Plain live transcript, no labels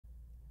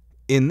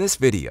In this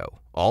video,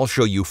 I'll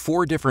show you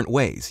 4 different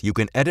ways you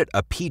can edit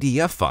a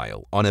PDF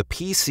file on a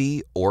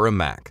PC or a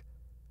Mac.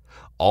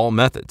 All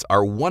methods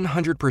are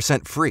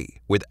 100%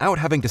 free without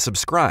having to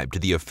subscribe to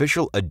the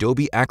official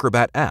Adobe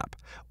Acrobat app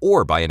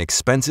or buy an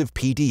expensive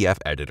PDF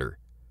editor.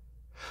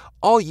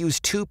 I'll use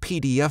 2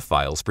 PDF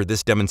files for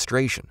this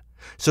demonstration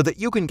so that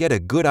you can get a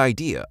good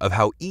idea of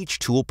how each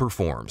tool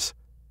performs.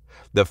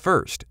 The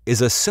first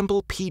is a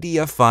simple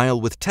PDF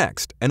file with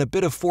text and a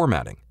bit of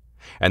formatting,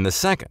 and the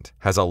second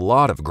has a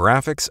lot of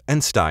graphics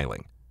and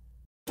styling.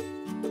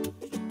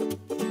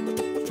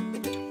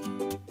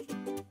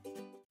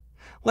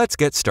 Let's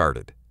get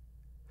started.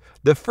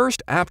 The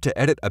first app to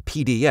edit a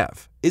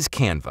PDF is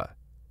Canva.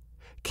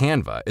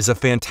 Canva is a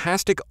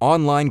fantastic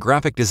online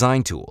graphic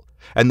design tool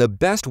and the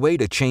best way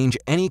to change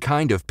any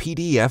kind of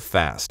PDF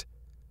fast.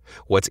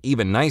 What's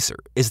even nicer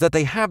is that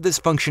they have this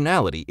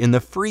functionality in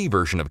the free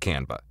version of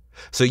Canva,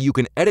 so you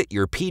can edit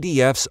your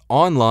PDFs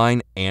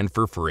online and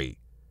for free.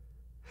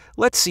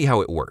 Let's see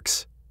how it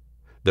works.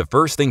 The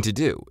first thing to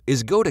do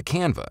is go to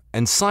Canva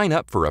and sign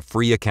up for a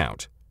free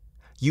account.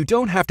 You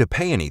don't have to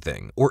pay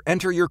anything or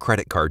enter your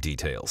credit card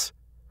details.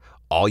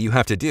 All you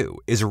have to do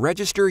is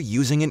register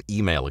using an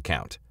email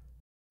account.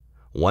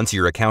 Once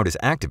your account is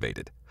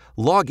activated,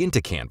 log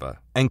into Canva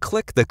and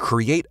click the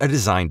Create a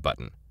Design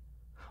button.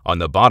 On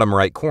the bottom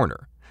right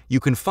corner, you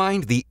can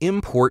find the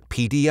Import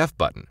PDF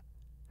button.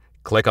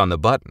 Click on the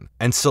button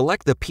and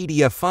select the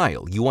PDF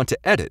file you want to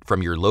edit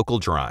from your local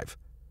drive.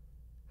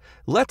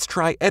 Let's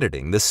try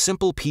editing the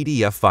simple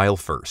PDF file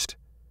first.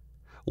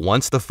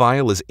 Once the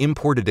file is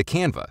imported to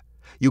Canva,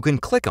 you can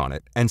click on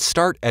it and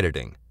start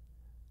editing.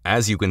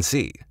 As you can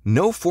see,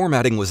 no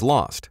formatting was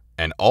lost,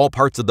 and all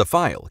parts of the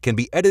file can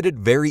be edited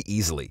very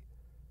easily.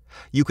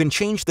 You can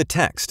change the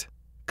text,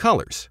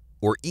 colors,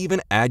 or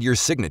even add your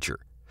signature,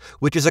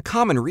 which is a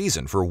common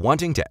reason for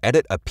wanting to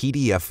edit a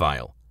PDF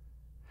file.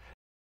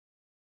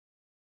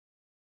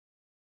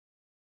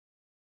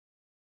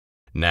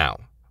 Now,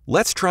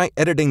 let's try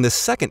editing the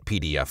second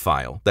PDF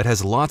file that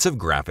has lots of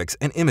graphics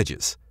and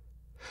images.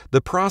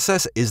 The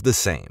process is the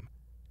same.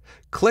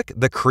 Click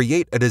the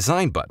Create a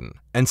Design button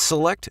and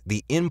select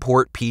the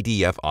Import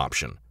PDF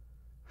option.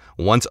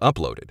 Once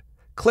uploaded,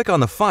 click on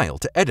the file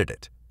to edit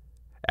it.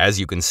 As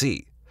you can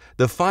see,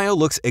 the file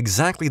looks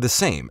exactly the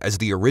same as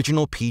the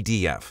original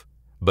PDF,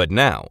 but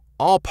now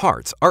all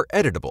parts are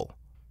editable.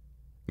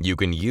 You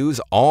can use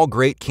all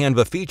great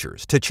Canva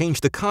features to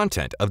change the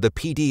content of the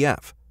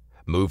PDF,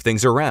 move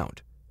things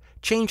around,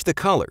 change the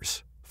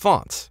colors,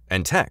 fonts,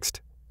 and text,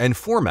 and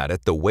format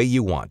it the way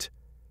you want.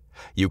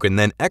 You can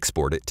then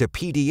export it to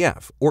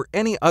PDF or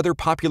any other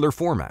popular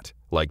format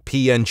like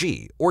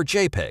PNG or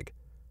JPEG.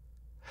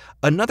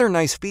 Another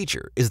nice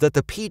feature is that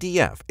the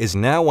PDF is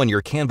now on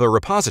your Canva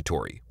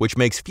repository, which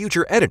makes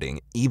future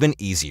editing even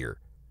easier.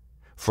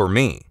 For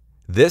me,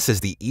 this is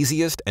the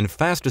easiest and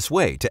fastest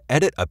way to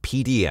edit a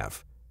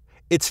PDF.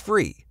 It's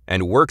free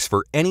and works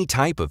for any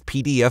type of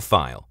PDF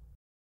file.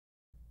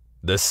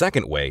 The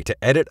second way to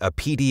edit a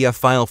PDF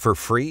file for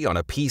free on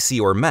a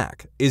PC or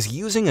Mac is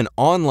using an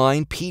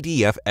online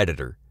PDF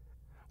editor.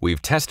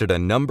 We've tested a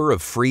number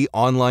of free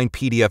online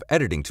PDF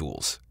editing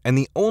tools, and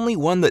the only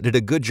one that did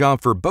a good job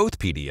for both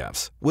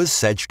PDFs was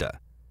Sejda.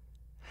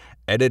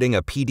 Editing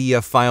a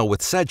PDF file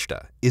with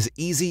Sejda is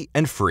easy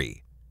and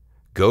free.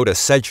 Go to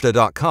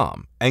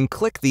sejda.com and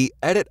click the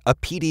Edit a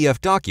PDF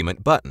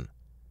Document button.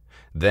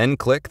 Then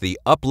click the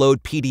Upload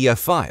PDF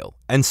file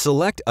and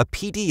select a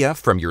PDF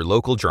from your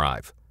local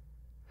drive.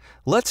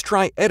 Let's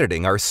try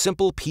editing our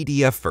simple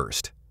PDF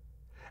first.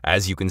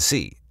 As you can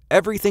see,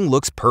 everything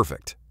looks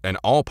perfect and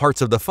all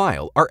parts of the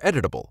file are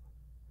editable.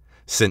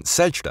 Since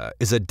Sejda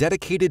is a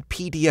dedicated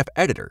PDF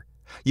editor,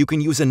 you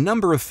can use a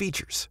number of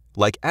features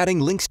like adding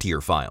links to your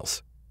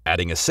files,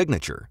 adding a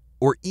signature,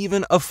 or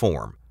even a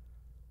form.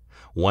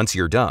 Once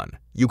you're done,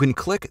 you can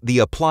click the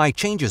Apply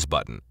Changes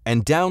button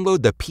and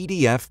download the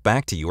PDF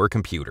back to your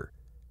computer.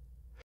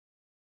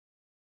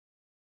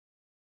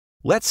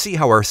 Let's see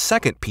how our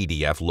second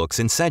PDF looks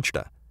in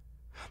Sejda.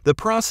 The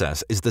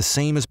process is the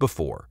same as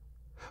before.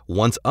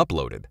 Once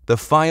uploaded, the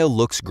file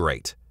looks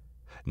great.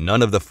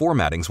 None of the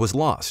formattings was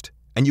lost,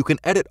 and you can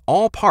edit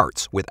all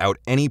parts without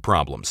any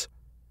problems.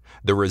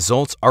 The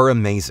results are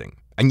amazing,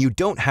 and you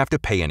don't have to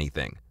pay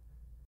anything.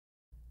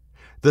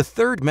 The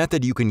third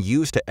method you can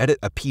use to edit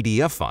a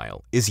PDF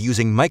file is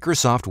using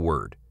Microsoft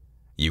Word.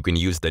 You can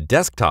use the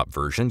desktop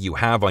version you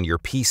have on your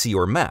PC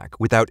or Mac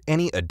without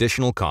any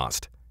additional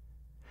cost.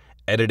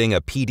 Editing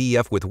a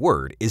PDF with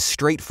Word is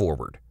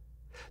straightforward.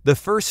 The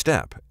first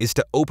step is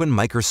to open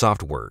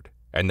Microsoft Word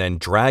and then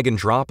drag and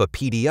drop a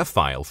PDF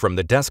file from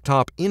the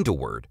desktop into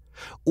Word,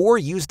 or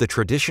use the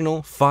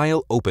traditional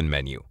File Open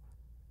menu.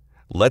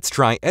 Let's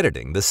try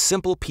editing the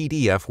simple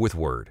PDF with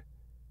Word.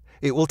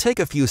 It will take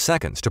a few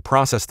seconds to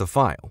process the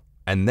file,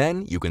 and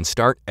then you can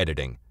start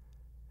editing.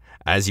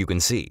 As you can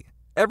see,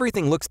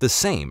 everything looks the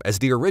same as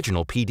the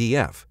original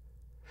PDF.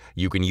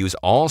 You can use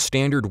all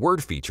standard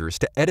Word features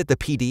to edit the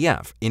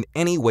PDF in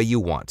any way you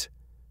want.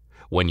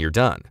 When you're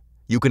done,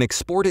 you can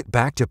export it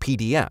back to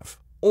PDF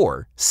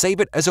or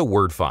save it as a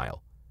Word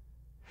file.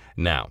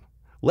 Now,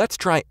 let's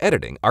try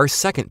editing our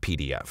second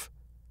PDF.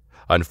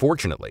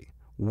 Unfortunately,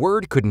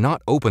 Word could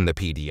not open the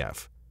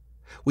PDF.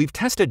 We've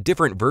tested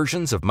different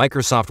versions of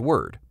Microsoft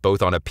Word,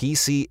 both on a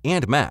PC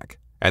and Mac,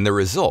 and the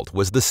result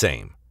was the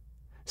same.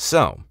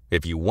 So,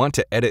 if you want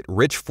to edit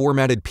rich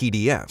formatted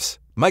PDFs,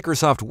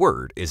 Microsoft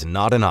Word is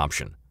not an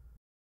option.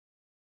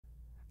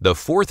 The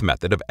fourth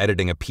method of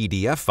editing a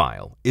PDF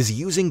file is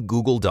using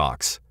Google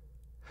Docs.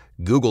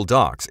 Google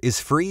Docs is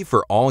free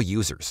for all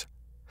users.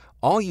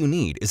 All you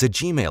need is a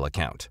Gmail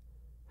account.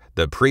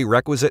 The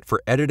prerequisite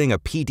for editing a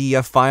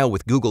PDF file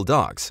with Google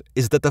Docs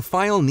is that the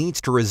file needs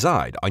to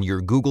reside on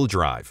your Google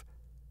Drive.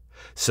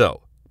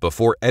 So,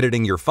 before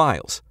editing your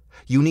files,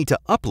 you need to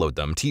upload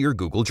them to your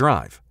Google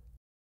Drive.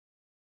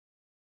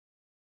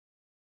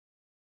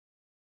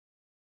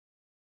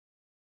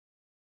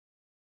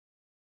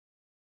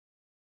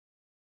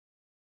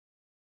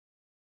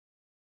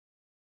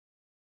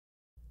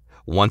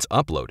 Once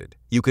uploaded,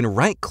 you can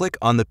right-click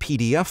on the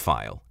PDF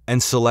file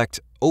and select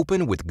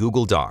Open with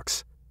Google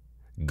Docs.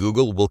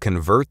 Google will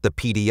convert the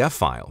PDF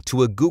file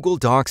to a Google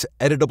Docs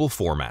editable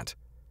format.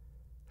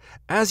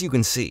 As you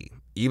can see,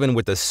 even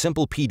with a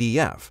simple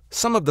PDF,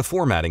 some of the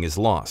formatting is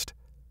lost.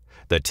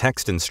 The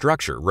text and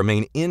structure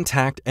remain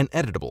intact and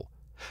editable,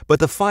 but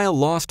the file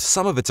lost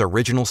some of its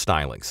original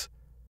stylings.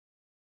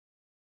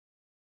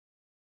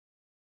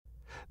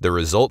 The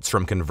results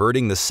from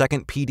converting the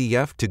second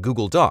PDF to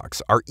Google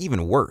Docs are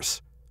even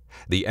worse.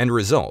 The end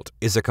result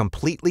is a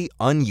completely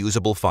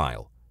unusable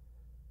file.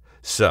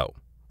 So,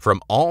 from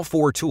all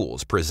four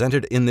tools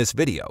presented in this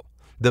video,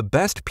 the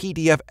best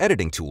PDF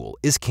editing tool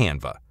is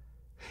Canva.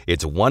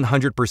 It's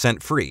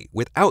 100% free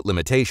without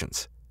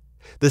limitations.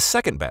 The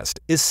second best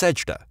is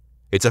Sejda.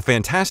 It's a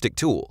fantastic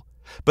tool,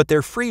 but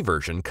their free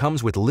version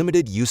comes with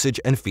limited usage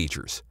and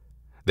features.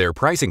 Their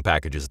pricing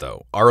packages,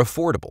 though, are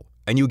affordable,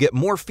 and you get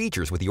more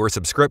features with your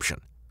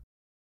subscription.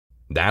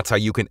 That's how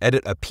you can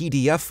edit a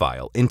PDF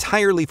file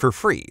entirely for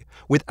free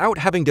without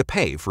having to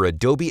pay for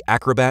Adobe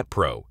Acrobat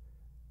Pro.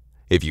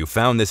 If you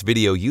found this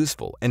video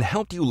useful and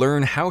helped you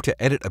learn how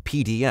to edit a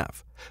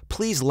PDF,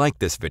 please like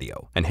this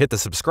video and hit the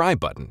subscribe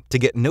button to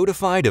get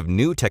notified of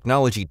new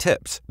technology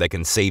tips that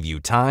can save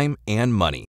you time and money.